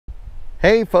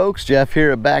Hey folks, Jeff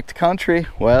here at Back to Country.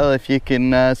 Well, if you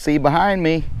can see behind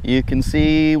me, you can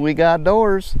see we got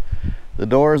doors. The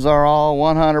doors are all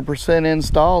 100%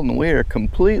 installed and we are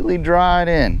completely dried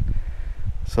in.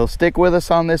 So stick with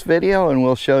us on this video and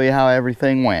we'll show you how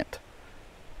everything went.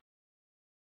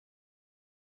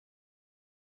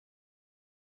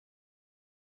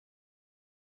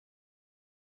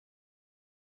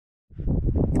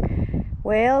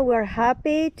 Well, we're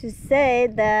happy to say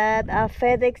that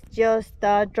FedEx just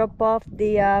dropped off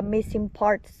the missing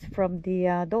parts from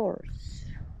the doors.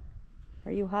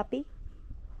 Are you happy?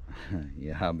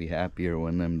 Yeah, I'll be happier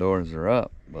when them doors are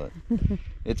up, but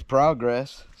it's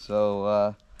progress.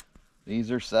 So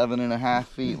these are 7.5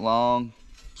 feet long,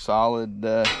 solid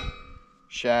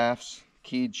shafts,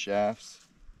 keyed shafts,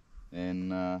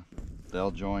 and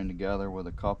they'll join together with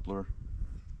a coupler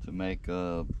to make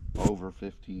a over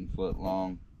 15-foot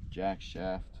long jack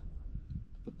shaft.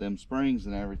 Put them springs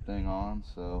and everything on,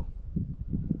 so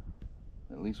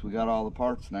at least we got all the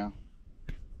parts now.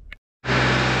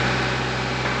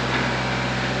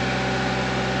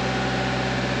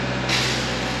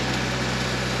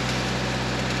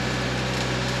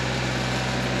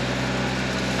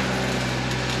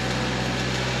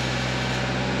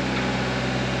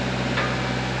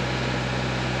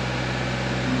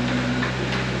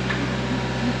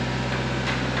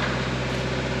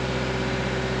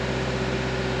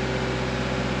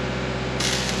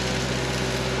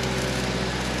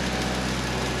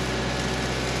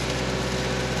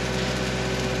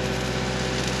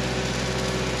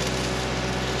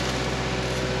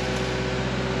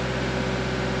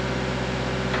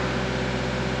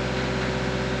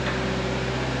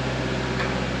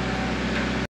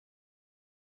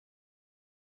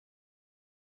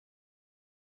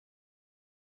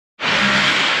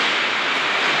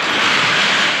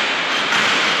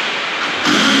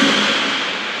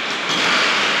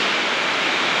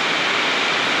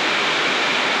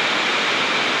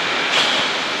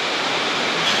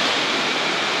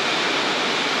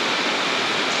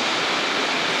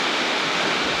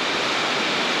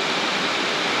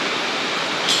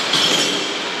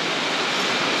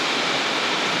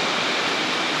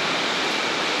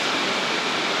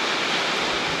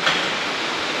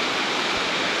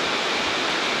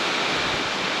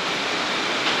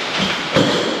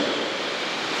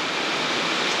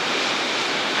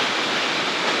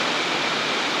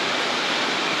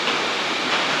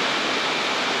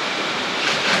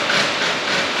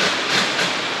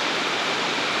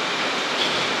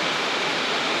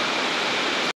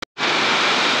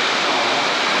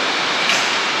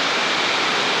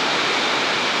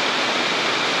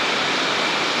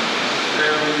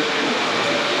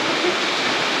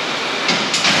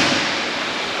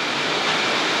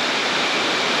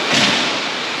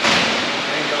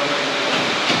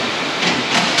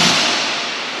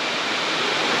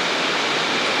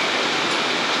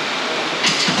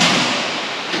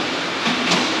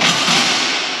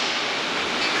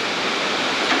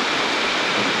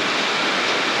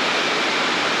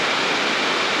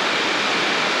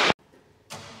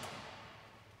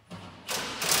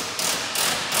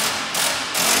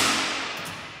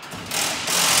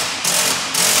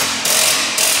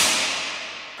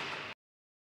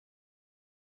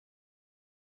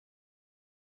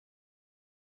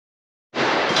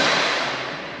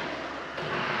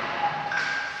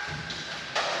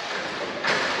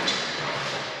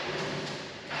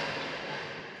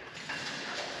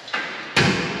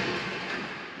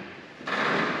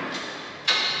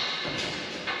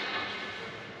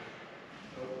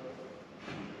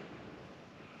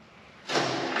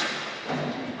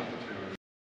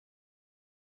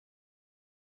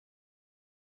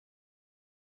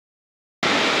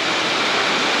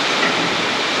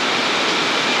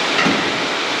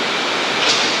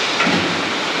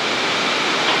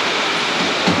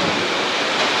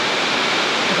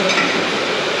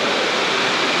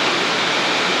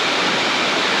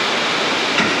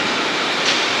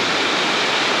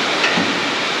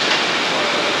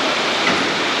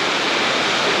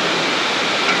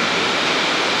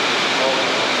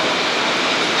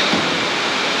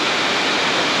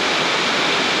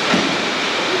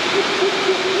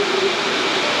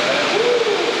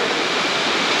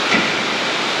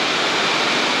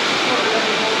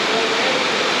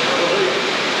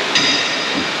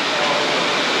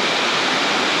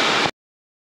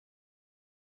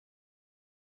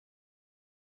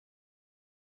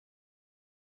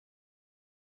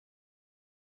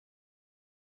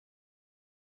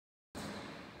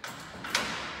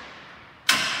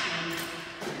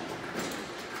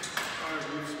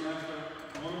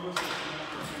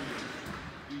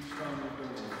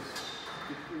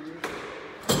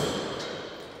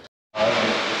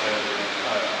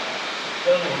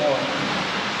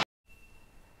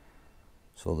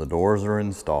 So the doors are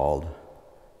installed.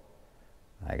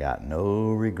 I got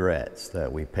no regrets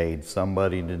that we paid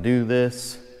somebody to do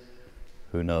this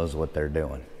who knows what they're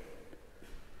doing.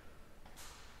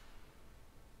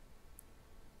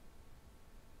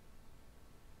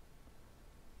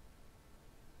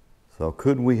 So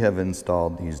could we have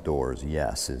installed these doors?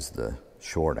 Yes, is the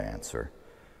short answer.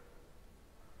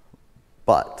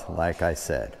 But like I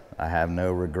said, I have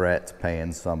no regrets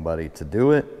paying somebody to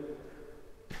do it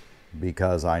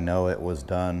because I know it was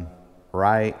done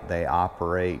right. They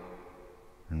operate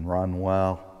and run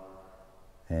well.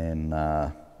 And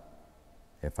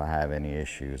if I have any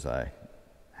issues, I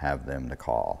have them to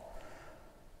call.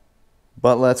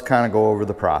 But let's kind of go over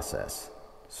the process.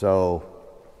 So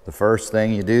the first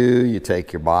thing you do, you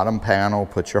take your bottom panel,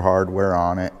 put your hardware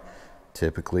on it.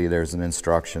 Typically there's an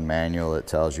instruction manual that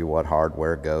tells you what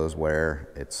hardware goes where.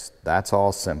 That's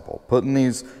all simple. Putting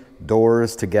these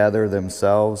doors together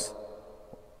themselves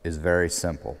is very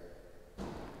simple.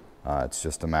 It's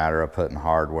just a matter of putting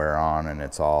hardware on, and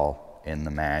it's all in the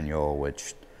manual,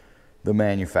 which the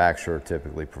manufacturer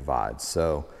typically provides.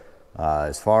 So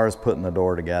as far as putting the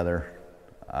door together,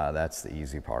 that's the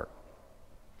easy part.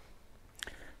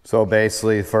 So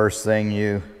basically, the first thing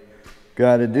you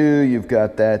got to do, you've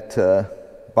got that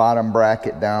bottom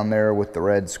bracket down there with the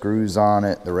red screws on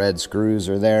it. The red screws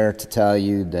are there to tell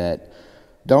you that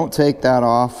don't take that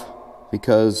off,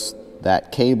 because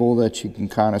that cable that you can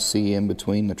kind of see in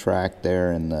between the track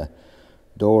there and the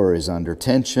door is under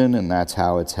tension, and that's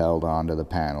how it's held onto the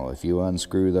panel. If you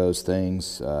unscrew those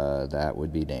things, that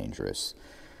would be dangerous.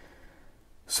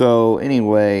 So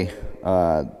anyway,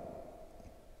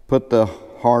 put the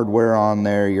hardware on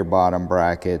there, your bottom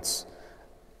brackets,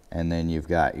 and then you've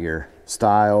got your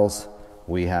stiles.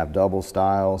 We have double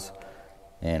stiles,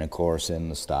 and of course in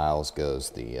the stiles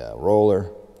goes the roller.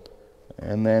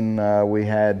 And then we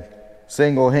had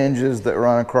single hinges that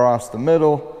run across the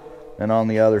middle, and on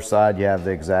the other side you have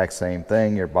the exact same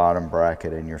thing, your bottom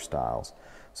bracket and your stiles.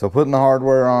 So putting the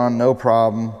hardware on, no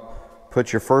problem.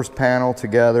 Put your first panel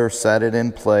together, set it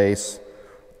in place,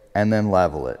 and then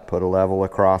level it. Put a level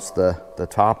across the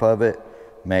top of it.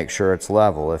 Make sure it's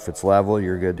level. If it's level,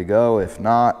 you're good to go. If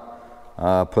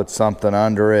not, put something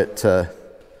under it to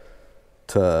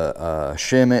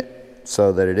shim it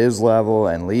so that it is level,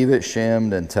 and leave it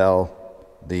shimmed until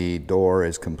the door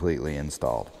is completely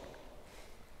installed.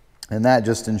 And that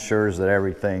just ensures that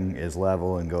everything is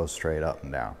level and goes straight up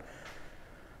and down.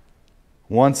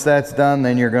 Once that's done,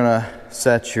 then you're gonna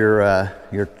set your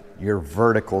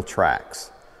vertical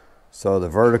tracks. So the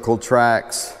vertical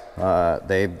tracks,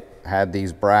 they've had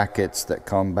these brackets that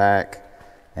come back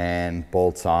and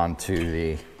bolts onto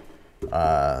the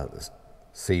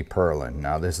C-purlin.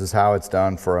 Now this is how it's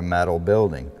done for a metal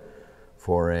building.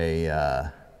 For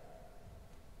a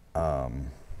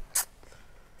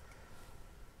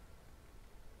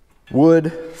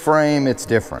wood frame, it's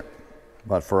different.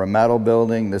 But for a metal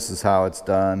building, this is how it's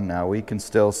done. Now we can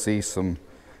still see some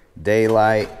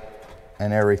daylight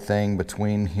and everything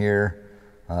between here.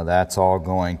 That's all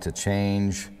going to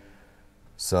change.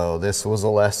 So this was a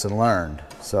lesson learned.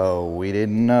 So we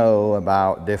didn't know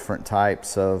about different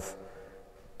types of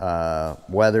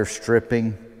weather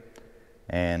stripping,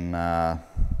 and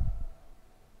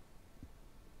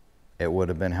it would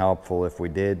have been helpful if we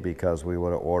did, because we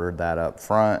would have ordered that up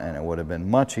front, and it would have been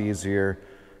much easier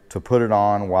to put it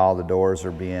on while the doors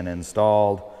are being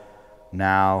installed.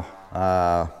 Now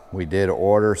we did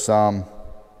order some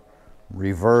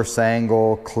reverse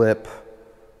angle clip,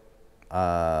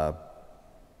 I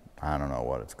don't know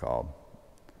what it's called,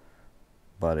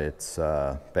 but it's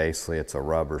basically it's a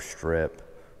rubber strip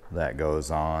that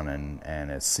goes on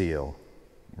and a seal,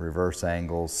 reverse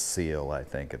angle seal, I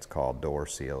think it's called, door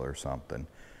seal or something.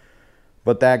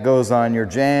 But that goes on your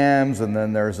jambs, and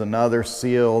then there's another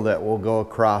seal that will go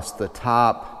across the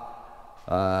top,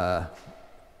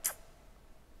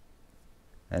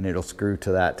 and it'll screw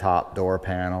to that top door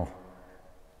panel.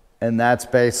 And that's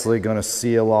basically going to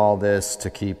seal all this to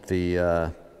keep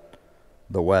the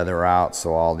weather out.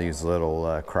 So all these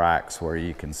little cracks where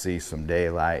you can see some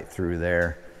daylight through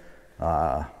there,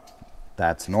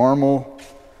 that's normal,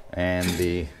 and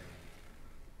the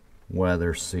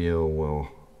weather seal will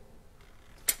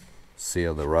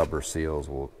seal, the rubber seals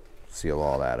will seal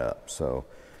all that up. So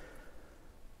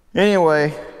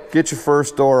anyway, get your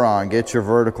first door on, get your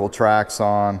vertical tracks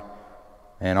on,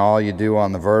 and all you do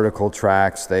on the vertical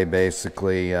tracks, they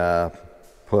basically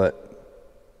put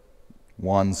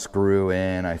one screw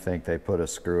in. I think they put a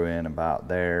screw in about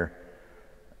there,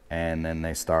 and then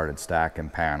they started stacking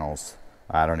panels.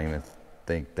 I don't even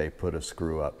think they put a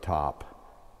screw up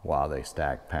top while they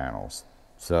stacked panels.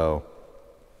 So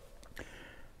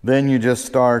Then you just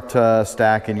start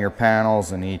stacking your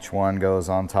panels, and each one goes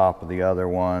on top of the other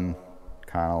one.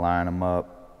 Kind of line them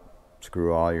up,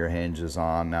 screw all your hinges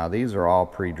on. Now these are all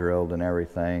pre-drilled and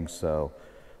everything, so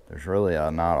there's really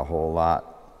not a whole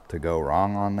lot to go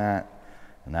wrong on that.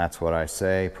 And that's what I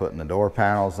say, putting the door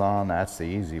panels on, that's the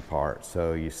easy part.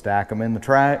 So you stack them in the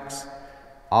tracks,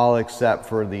 all except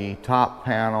for the top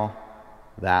panel.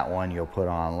 That one you'll put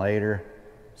on later.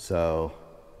 So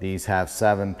these have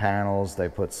 7 panels. They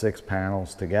put 6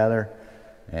 panels together,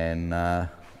 and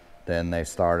then they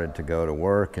started to go to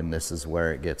work, and this is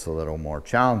where it gets a little more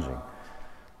challenging.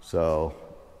 So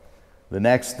the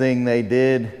next thing they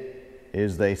did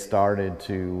is they started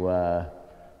to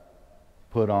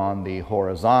put on the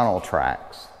horizontal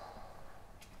tracks.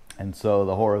 And so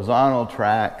the horizontal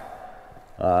track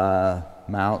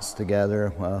mounts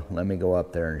together. Well, let me go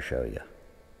up there and show you.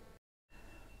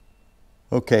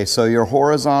 Okay, so your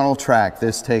horizontal track,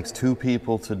 this takes 2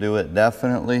 people to do it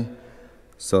definitely.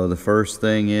 So the first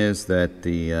thing is that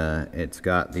it's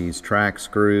got these track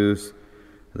screws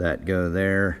that go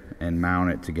there and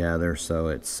mount it together so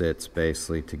it sits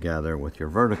basically together with your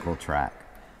vertical track.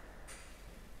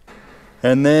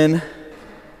 And then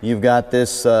you've got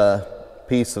this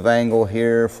piece of angle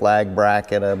here, flag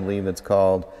bracket I believe it's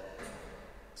called.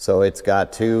 So it's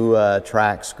got 2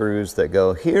 track screws that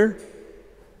go here,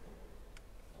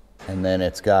 and then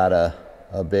it's got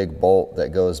a big bolt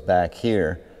that goes back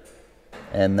here,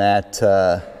 and that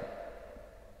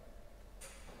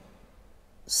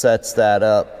sets that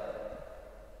up.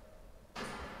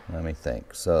 Let me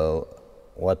think. So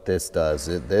what this does,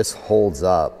 this holds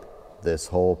up this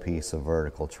whole piece of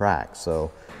vertical track.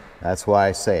 So that's why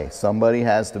I say somebody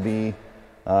has to be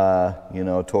you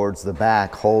know, towards the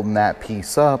back holding that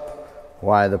piece up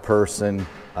while the person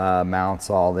mounts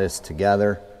all this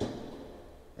together.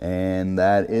 And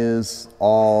that is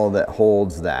all that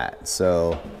holds that.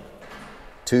 So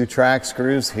 2 track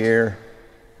screws here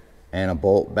and a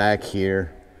bolt back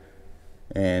here,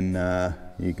 and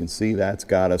you can see that's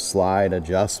got a slide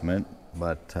adjustment,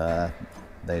 but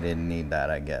they didn't need that,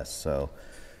 I guess. So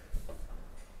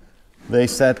they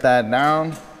set that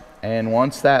down, and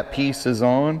once that piece is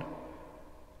on,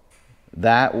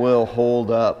 that will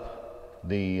hold up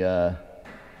the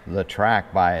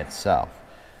track by itself.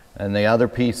 And the other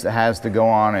piece that has to go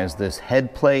on is this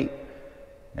head plate.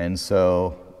 And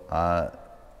so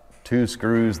 2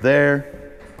 screws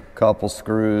there, a couple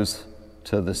screws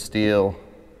to the steel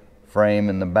frame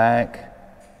in the back.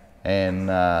 And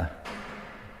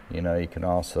you know, you can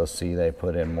also see they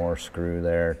put in more screw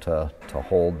there to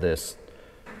hold this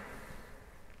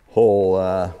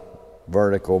whole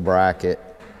vertical bracket.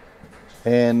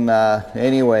 And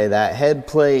anyway, that head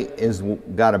plate is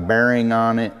got a bearing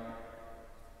on it,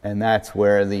 and that's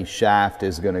where the shaft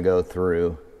is going to go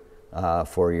through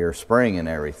for your spring and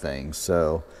everything.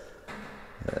 So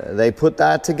they put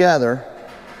that together.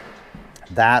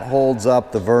 That holds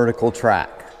up the vertical track.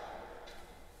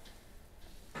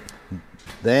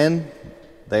 Then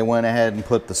they went ahead and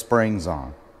put the springs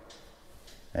on.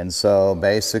 And so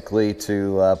basically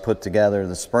to put together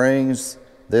the springs,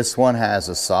 this one has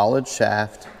a solid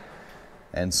shaft.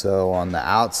 And so on the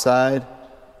outside,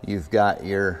 you've got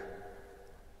your,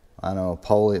 I don't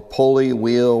know, pulley,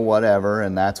 wheel, whatever,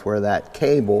 and that's where that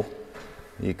cable,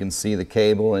 you can see the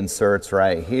cable inserts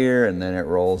right here, and then it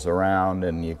rolls around,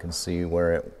 and you can see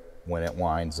where when it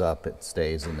winds up, it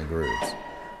stays in the grooves.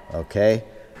 Okay,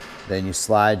 then you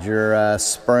slide your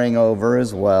spring over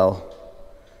as well,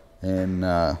 and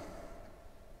let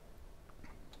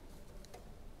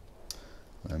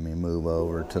me move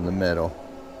over to the middle.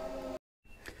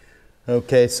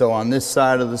 Okay, so on this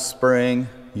side of the spring,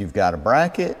 you've got a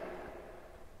bracket,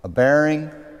 a bearing,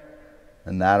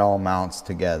 and that all mounts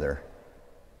together.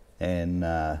 And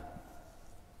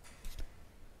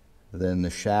then the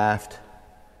shaft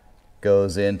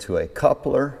goes into a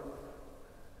coupler.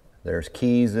 There's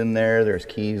keys in there. There's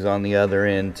keys on the other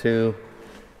end too.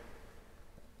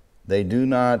 They do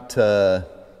not, I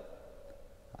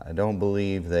don't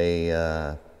believe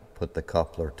they put the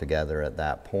coupler together at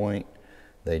that point.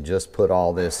 They just put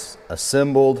all this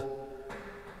assembled,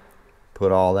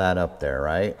 put all that up there,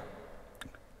 right?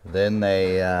 Then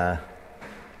they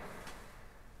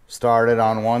started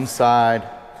on one side.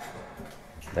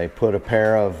 They put a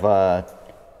pair of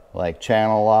like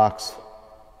channel locks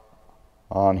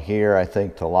on here, I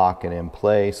think, to lock it in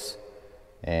place,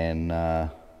 and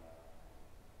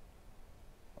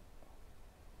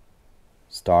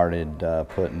started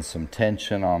putting some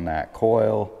tension on that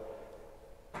coil.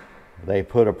 They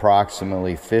put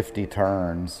approximately 50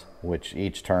 turns, which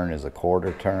each turn is a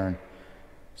quarter turn.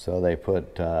 So they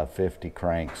put 50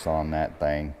 cranks on that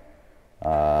thing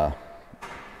to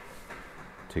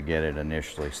get it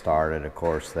initially started. Of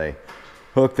course, they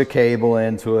hooked the cable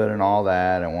into it and all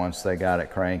that, and once they got it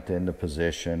cranked into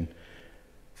position,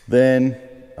 then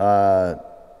the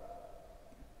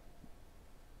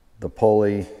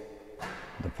pulley's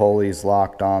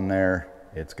locked on there.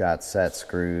 It's got set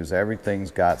screws. Everything's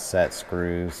got set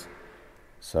screws,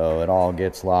 so it all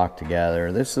gets locked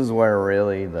together. This is where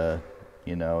really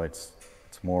it's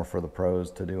more for the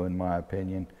pros to do, in my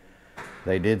opinion.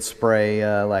 They did spray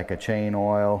like a chain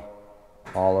oil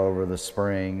all over the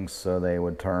springs so they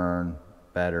would turn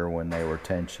better when they were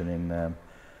tensioning them.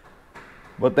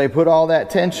 But they put all that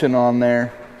tension on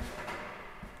there,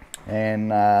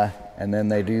 and then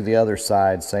they do the other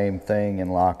side, same thing,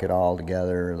 and lock it all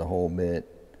together, the whole bit,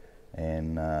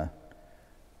 and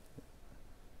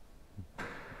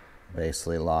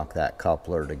basically lock that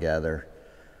coupler together.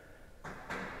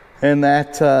 And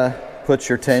that puts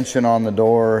your tension on the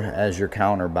door as your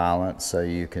counterbalance, so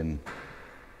you can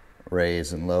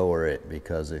raise and lower it,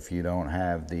 because if you don't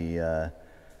have the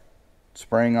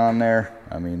spring on there,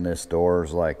 I mean, this door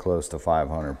is like close to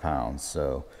 500 pounds.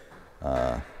 So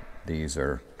these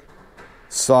are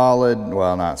solid,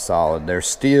 well, not solid, they're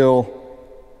steel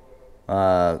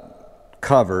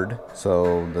covered,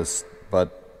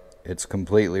 but it's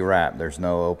completely wrapped. There's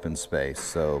no open space.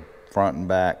 So front and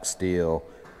back steel,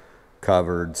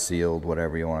 covered, sealed,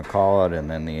 whatever you want to call it, and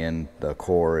then the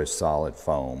core is solid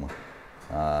foam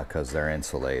because they're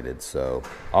insulated. So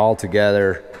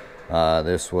altogether,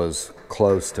 this was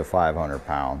close to 500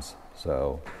 pounds.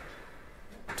 So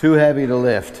too heavy to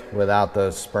lift without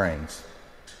those springs.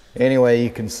 Anyway, you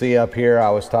can see up here,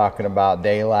 I was talking about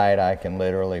daylight. I can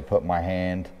literally put my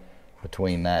hand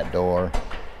between that door.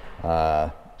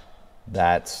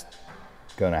 That's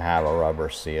going to have a rubber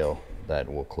seal that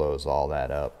will close all that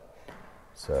up.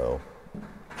 So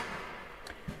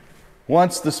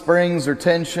once the springs are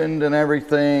tensioned and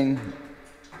everything,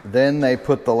 then they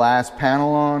put the last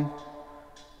panel on,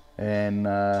 and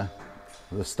the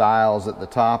stiles at the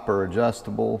top are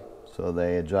adjustable. So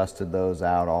they adjusted those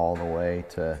out all the way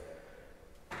to,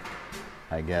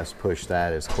 I guess, push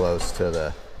that as close to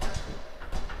the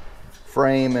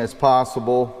frame as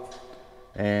possible,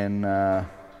 and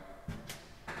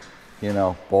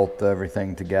bolt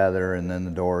everything together, and then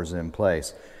the door's in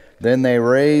place. Then they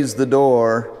raise the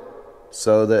door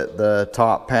so that the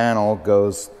top panel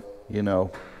goes,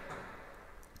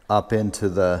 up into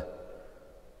the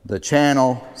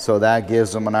channel, so that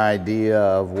gives them an idea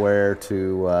of where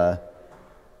to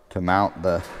mount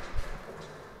the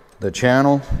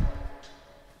channel.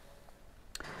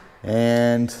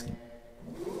 And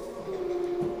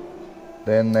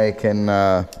then they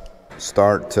can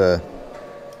start to,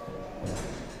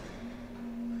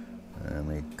 let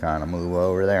me kind of move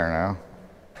over there now.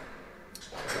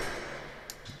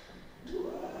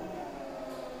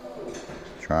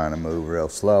 Trying to move real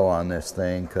slow on this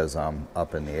thing because I'm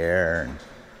up in the air, and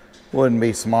wouldn't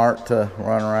be smart to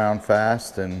run around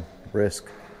fast and risk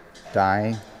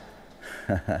dying.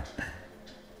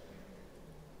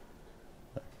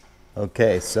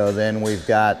 Okay, so then we've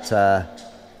got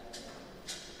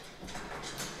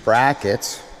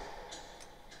brackets.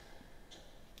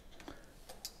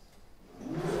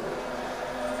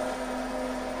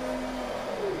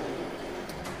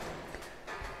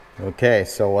 Okay,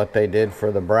 so what they did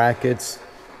for the brackets,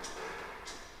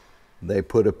 they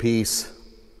put a piece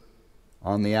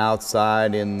on the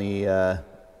outside in the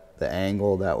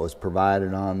angle that was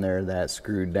provided on there, that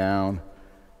screwed down,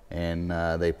 and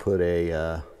they put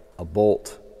a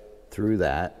bolt through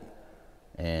that,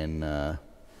 and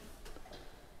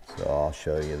so I'll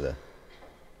show you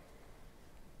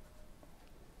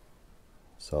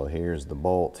so here's the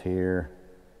bolt here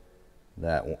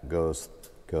that goes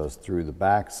through the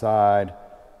back side,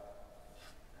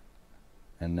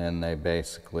 and then they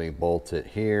basically bolt it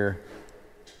here.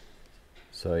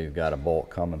 So you've got a bolt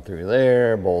coming through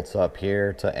there, bolts up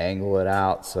here to angle it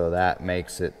out, so that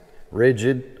makes it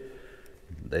rigid.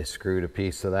 They screwed a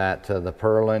piece of that to the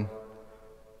purlin,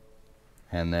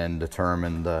 and then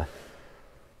determined the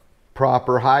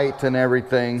proper height and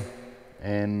everything,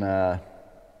 and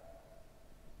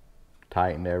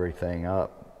tightened everything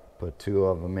up. Put two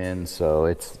of them in, so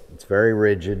it's very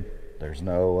rigid. There's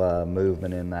no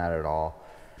movement in that at all,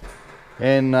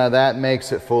 and that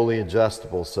makes it fully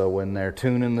adjustable. So when they're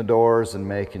tuning the doors and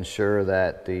making sure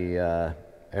that the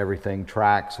everything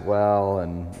tracks well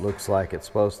and looks like it's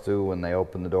supposed to when they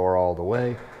open the door all the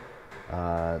way,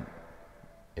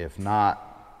 if not,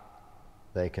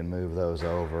 they can move those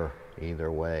over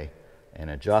either way and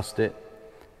adjust it.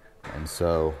 And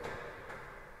so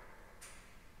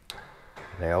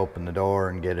they open the door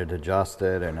and get it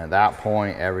adjusted, and at that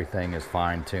point everything is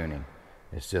fine tuning.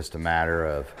 It's just a matter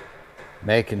of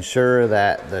making sure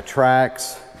that the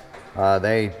tracks,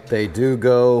 they do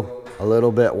go a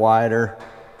little bit wider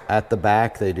at the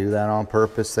back. They do that on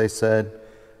purpose, they said.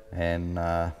 And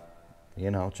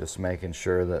you know, just making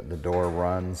sure that the door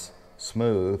runs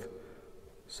smooth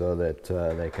so that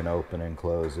they can open and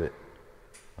close it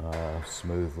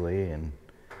smoothly,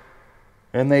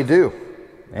 and they do.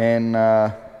 And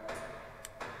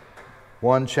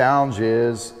one challenge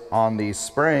is on these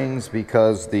springs,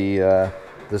 because the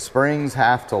springs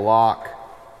have to lock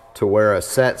to where a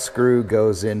set screw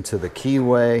goes into the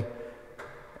keyway.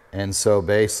 And so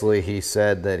basically he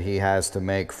said that he has to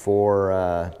make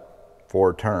four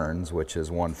turns, which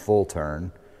is one full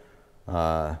turn,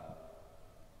 to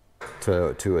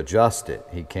adjust it.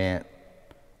 He can't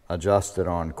adjust it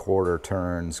on quarter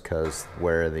turns because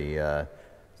where the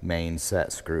main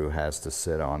set screw has to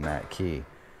sit on that key.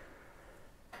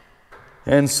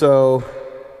 And so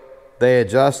they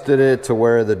adjusted it to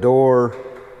where the door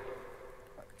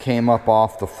came up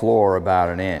off the floor about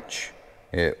an inch.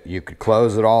 You could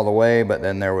close it all the way, but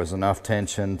then there was enough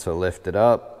tension to lift it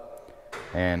up.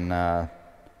 And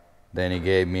then he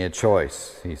gave me a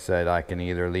choice. He said I can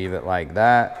either leave it like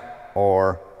that,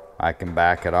 or I can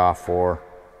back it off 4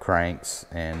 cranks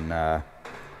and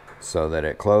so that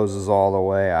it closes all the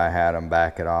way. I had him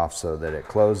back it off so that it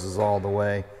closes all the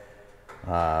way.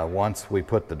 Once we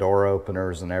put the door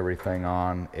openers and everything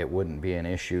on, it wouldn't be an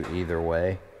issue either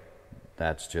way.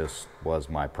 That's just was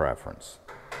my preference.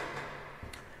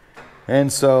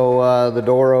 And so the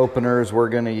door openers we're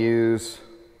going to use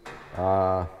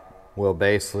will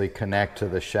basically connect to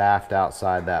the shaft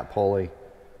outside that pulley,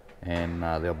 and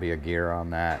there'll be a gear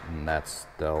on that, and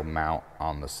they'll mount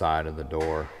on the side of the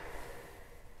door.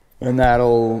 And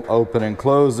that'll open and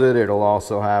close it. It'll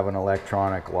also have an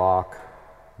electronic lock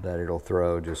that it'll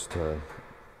throw just to,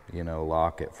 you know,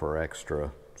 lock it for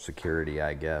extra security,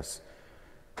 I guess.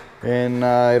 And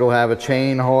it'll have a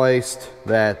chain hoist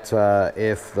that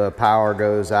if the power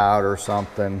goes out or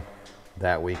something,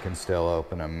 that we can still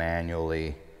open them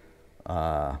manually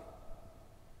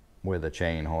with a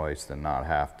chain hoist and not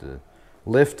have to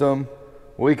lift them.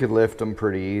 We could lift them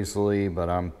pretty easily, but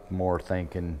I'm more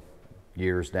thinking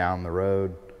years down the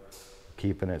road,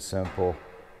 keeping it simple,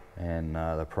 and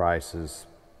the price is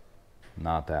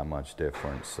not that much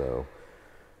different. So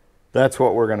that's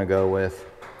what we're going to go with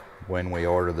when we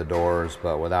order the doors.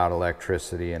 But without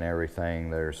electricity and everything,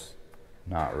 there's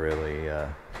not really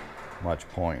much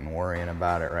point in worrying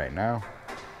about it right now.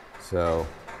 So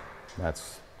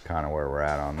that's kind of where we're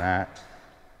at on that.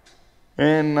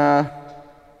 And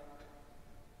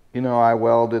you know, I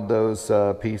welded those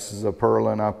pieces of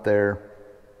purlin up there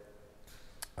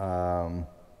to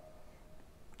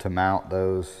mount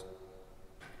those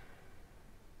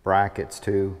brackets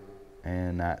to,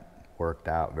 and that worked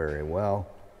out very well.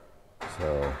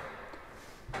 So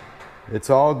it's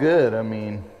all good. I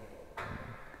mean,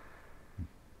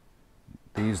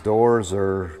 these doors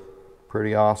are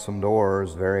pretty awesome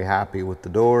doors. Very happy with the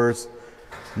doors.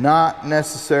 Not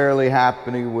necessarily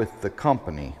happy with the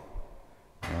company,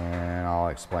 and I'll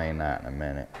explain that in a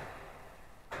minute.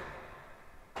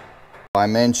 I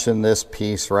mentioned this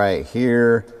piece right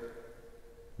here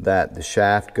that the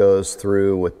shaft goes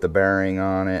through with the bearing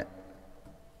on it.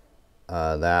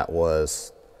 That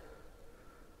was,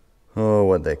 oh,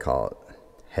 what'd they call it?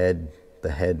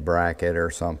 The head bracket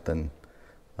or something.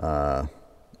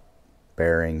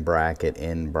 Bearing bracket,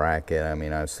 end bracket. I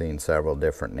mean, I've seen several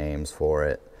different names for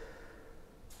it.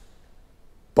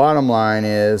 Bottom line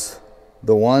is,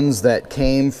 the ones that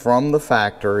came from the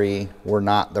factory were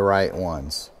not the right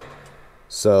ones.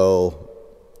 So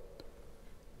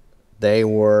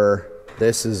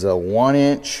this is a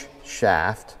 1-inch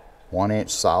shaft, 1-inch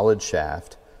solid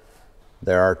shaft.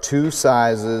 There are 2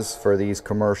 sizes for these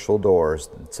commercial doors.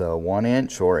 It's a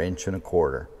 1-inch or 1.25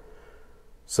 inches.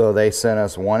 So they sent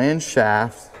us 1-inch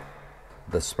shaft.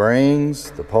 The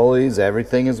springs, the pulleys,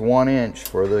 everything is 1 inch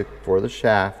for the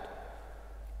shaft.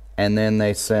 And then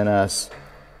they sent us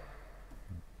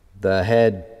the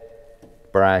head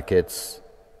brackets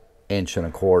 1.25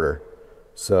 inches.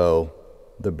 So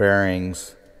the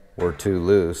bearings were too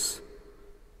loose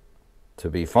to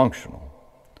be functional,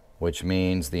 which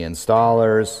means the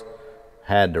installers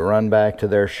had to run back to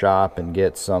their shop and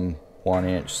get some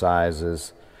 1-inch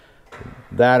sizes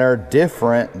that are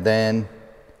different than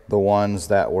the ones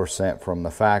that were sent from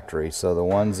the factory. So the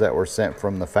ones that were sent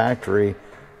from the factory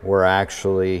were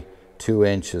actually 2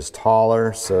 inches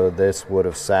taller, so this would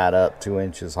have sat up 2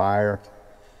 inches higher.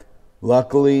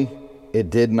 Luckily, it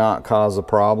did not cause a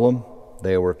problem.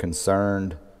 They were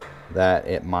concerned that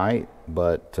it might,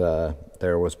 but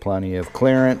there was plenty of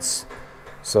clearance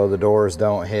so the doors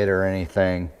don't hit or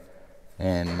anything.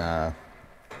 And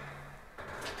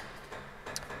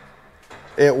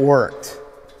it worked.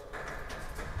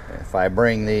 If I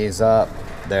bring these up,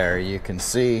 there you can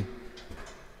see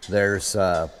there's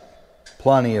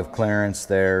plenty of clearance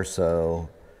there, so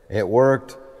it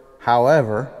worked.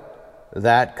 However,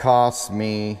 that cost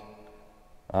me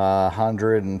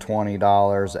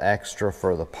 $120 extra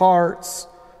for the parts,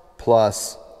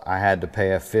 plus I had to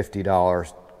pay a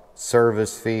 $50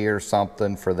 service fee or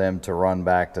something for them to run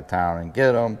back to town and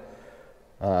get them.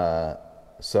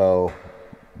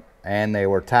 And they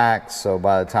were taxed, so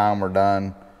by the time we're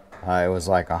done, it was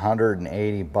like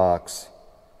 $180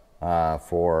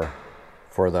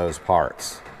 for those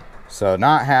parts. So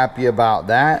not happy about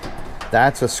that.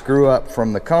 That's a screw up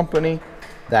from the company.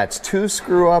 That's 2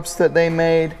 screw ups that they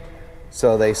made.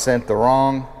 So they sent the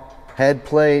wrong head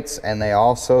plates, and they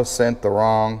also sent the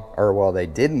wrong, or well, they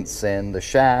didn't send the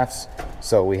shafts,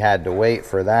 so we had to wait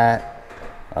for that.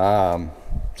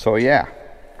 So yeah.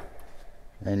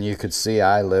 And you could see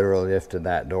I literally lifted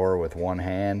that door with one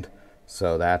hand.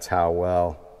 So that's how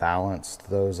well balanced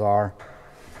those are.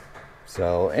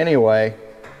 So anyway,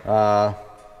 yeah,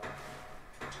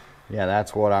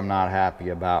 that's what I'm not happy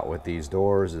about with these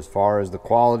doors. As far as the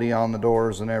quality on the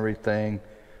doors and everything,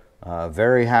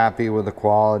 very happy with the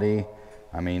quality.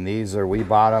 I mean, we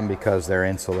bought them because they're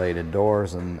insulated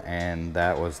doors, and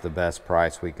that was the best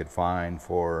price we could find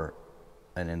for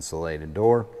an insulated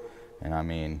door. And I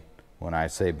mean, when I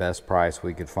say best price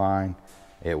we could find,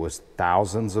 it was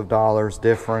thousands of dollars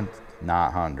different,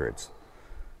 not hundreds.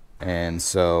 And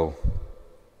so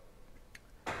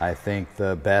I think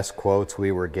the best quotes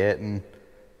we were getting,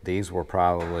 these were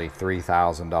probably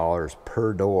 $3,000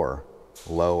 per door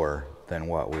lower than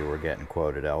what we were getting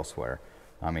quoted elsewhere.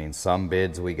 I mean, some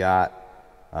bids we got,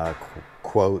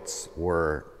 quotes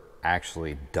were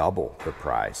actually double the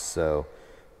price. So,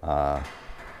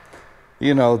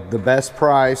 you know, the best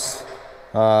price.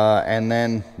 And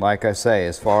then, like I say,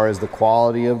 as far as the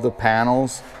quality of the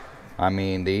panels, I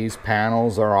mean, these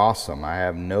panels are awesome. I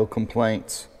have no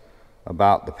complaints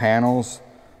about the panels.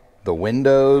 The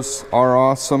windows are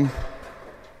awesome.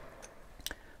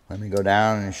 Let me go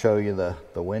down and show you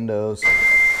the windows.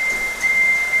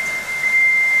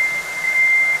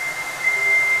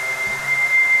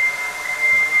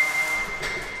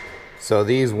 So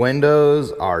these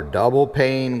windows are double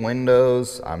pane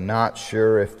windows. I'm not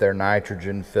sure if they're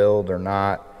nitrogen filled or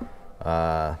not,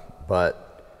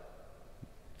 but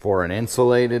for an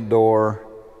insulated door,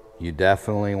 you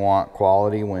definitely want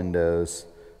quality windows,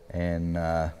 and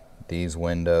these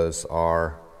windows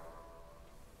are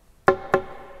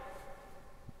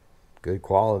good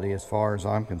quality as far as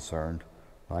I'm concerned.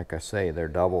 Like I say, they're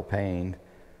double paned,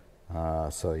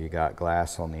 so you got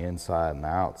glass on the inside and the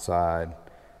outside.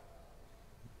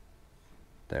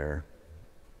 They're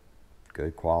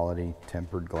good quality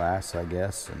tempered glass, I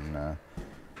guess, and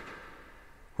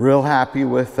real happy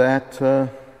with that,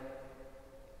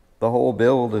 the whole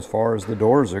build as far as the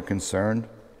doors are concerned.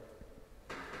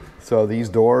 So these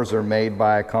doors are made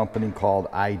by a company called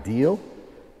Ideal,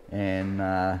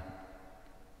 and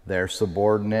they're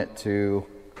subordinate to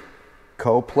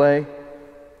Coplay,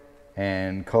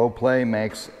 and Coplay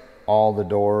makes all the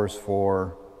doors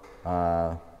for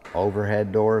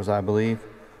overhead doors, I believe.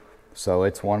 So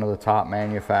it's one of the top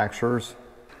manufacturers,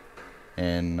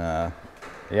 and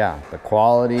yeah, the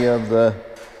quality of the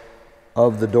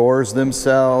doors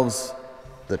themselves,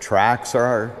 the tracks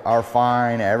are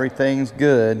fine, everything's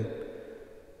good.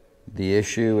 The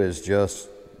issue is just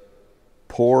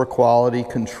poor quality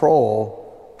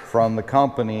control from the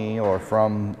company or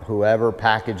from whoever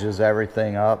packages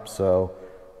everything up. So,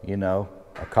 you know,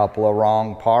 a couple of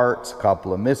wrong parts, a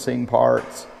couple of missing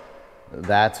parts,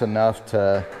 that's enough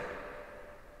to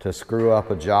screw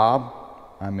up a job.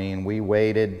 I mean, we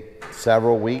waited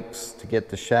several weeks to get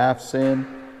the shafts in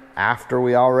after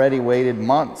we already waited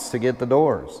months to get the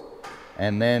doors.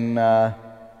 And then,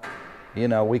 you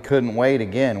know, we couldn't wait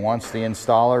again. Once the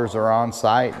installers are on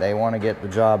site, they want to get the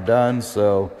job done.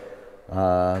 So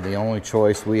the only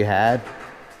choice we had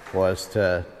was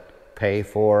to pay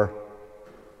for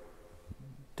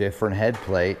different head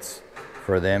plates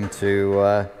for them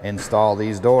to install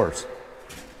these doors.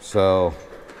 So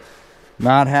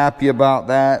not happy about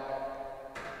that.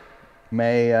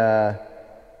 Well,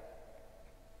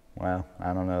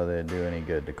 I don't know that it'd do any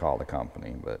good to call the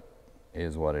company, but it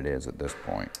is what it is at this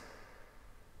point.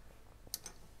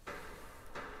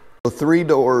 So 3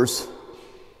 doors,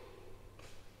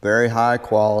 very high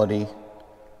quality,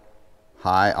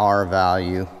 high R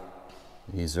value,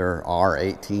 These are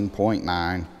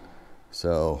R18.9,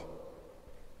 so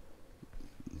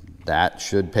that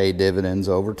should pay dividends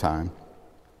over time.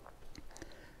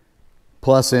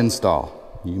 Plus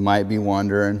install. You might be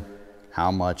wondering,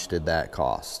 how much did that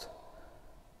cost?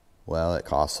 Well, it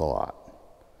costs a lot.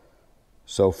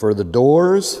 So for the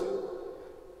doors,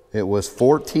 it was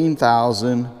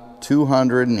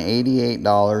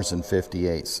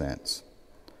 $14,288.58.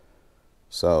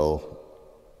 So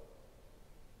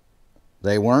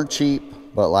they weren't cheap,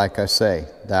 but like I say,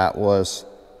 that was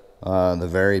the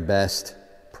very best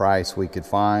price we could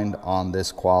find on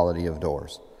this quality of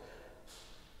doors.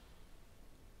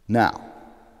 Now,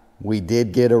 we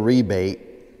did get a rebate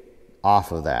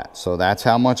off of that. So that's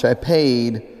how much I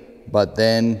paid, but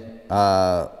then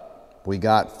we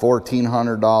got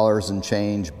 $1,400 and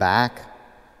change back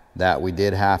that we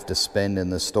did have to spend in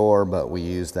the store, but we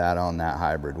used that on that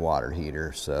hybrid water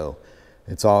heater. So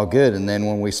it's all good. And then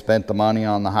when we spent the money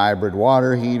on the hybrid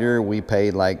water heater, we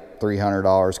paid like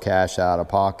 $300 cash out of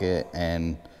pocket,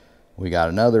 and we got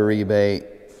another rebate,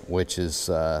 which is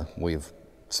we've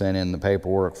sent in the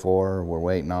paperwork for. We're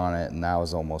waiting on it, and that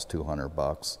was almost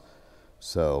 $200.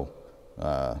 So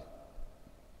the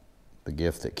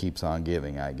gift that keeps on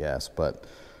giving, I guess. But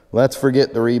let's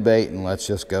forget the rebate and let's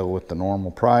just go with the normal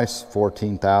price,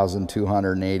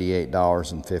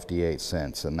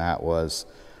 $14,288.58, and that was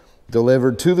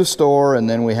delivered to the store, and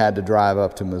then we had to drive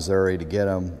up to Missouri to get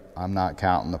them. I'm not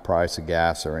counting the price of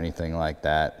gas or anything like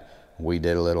that. We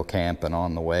did a little camping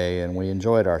on the way, and we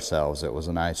enjoyed ourselves. It was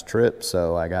a nice trip,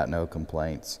 so I got no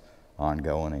complaints on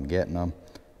going and getting them.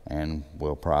 And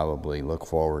we'll probably look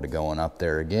forward to going up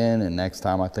there again. And next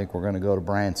time I think we're going to go to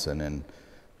Branson and,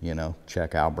 you know,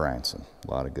 check out Branson.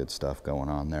 A lot of good stuff going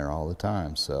on there all the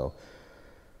time. So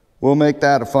we'll make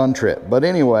that a fun trip. But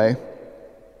anyway,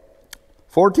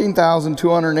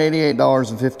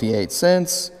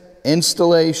 $14,288.58.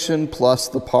 Installation plus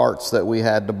the parts that we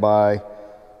had to buy,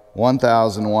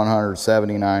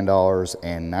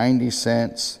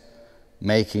 $1,179.90,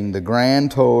 making the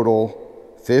grand total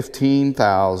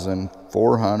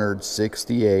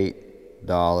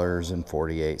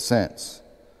 $15,468.48.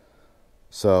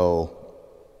 So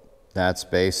that's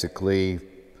basically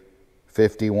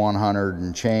 $5,100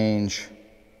 and change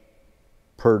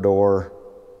per door.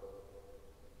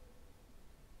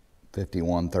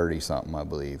 $5,130 something, I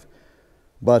believe.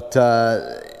 But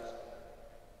 $5,100,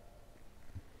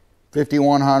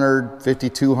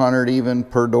 $5,200 even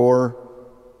per door,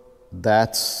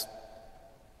 that's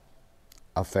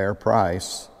a fair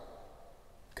price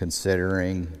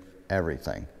considering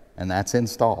everything, and that's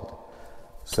installed.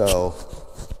 So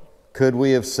could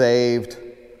we have saved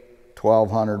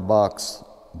 $1,200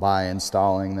 by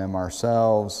installing them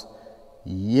ourselves?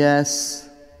 Yes,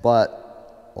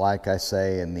 but like I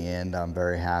say, in the end, I'm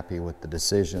very happy with the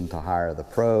decision to hire the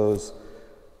pros.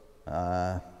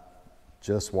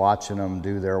 Just watching them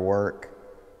do their work,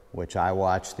 which I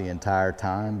watch the entire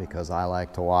time because I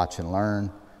like to watch and learn.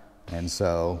 And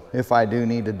so if I do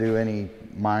need to do any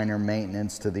minor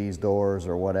maintenance to these doors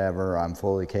or whatever, I'm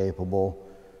fully capable.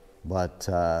 But,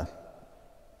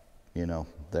 you know,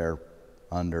 they're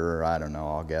under, I don't know,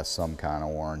 I'll guess some kind of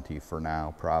warranty for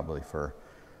now, probably for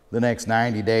the next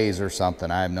 90 days or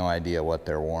something. I have no idea what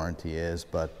their warranty is,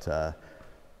 but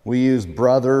we use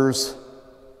Brothers,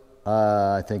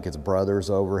 I think it's Brothers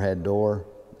overhead door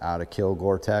out of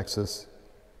Kilgore, Texas.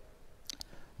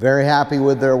 Very happy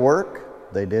with their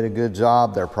work. They did a good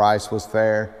job. Their price was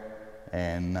fair,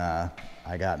 and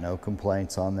I got no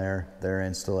complaints on their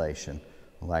installation.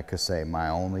 Like I say, my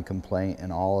only complaint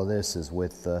in all of this is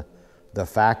with the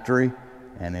factory,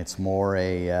 and it's more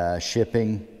a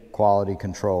shipping quality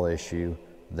control issue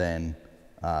than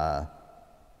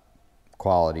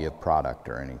quality of product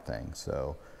or anything.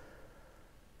 So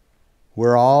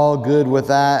we're all good with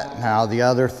that. Now the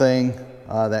other thing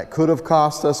that could have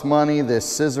cost us money, this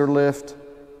scissor lift,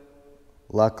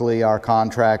 luckily our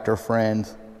contractor friend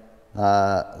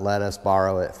let us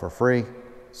borrow it for free.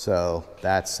 So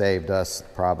that saved us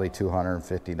probably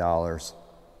 $250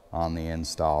 on the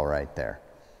install right there.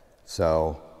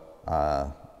 So,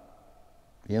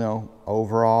 you know,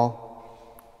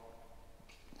 overall,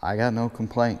 I got no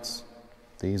complaints.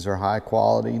 These are high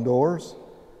quality doors,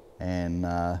 and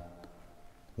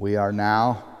we are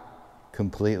now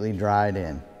completely dried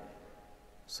in.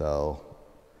 So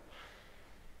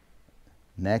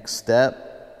next step,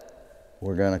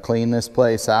 we're going to clean this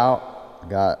place out.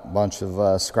 Got a bunch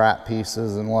of scrap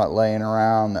pieces and what laying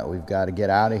around that we've got to get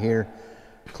out of here,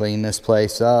 clean this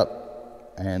place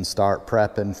up, and start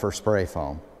prepping for spray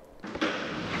foam.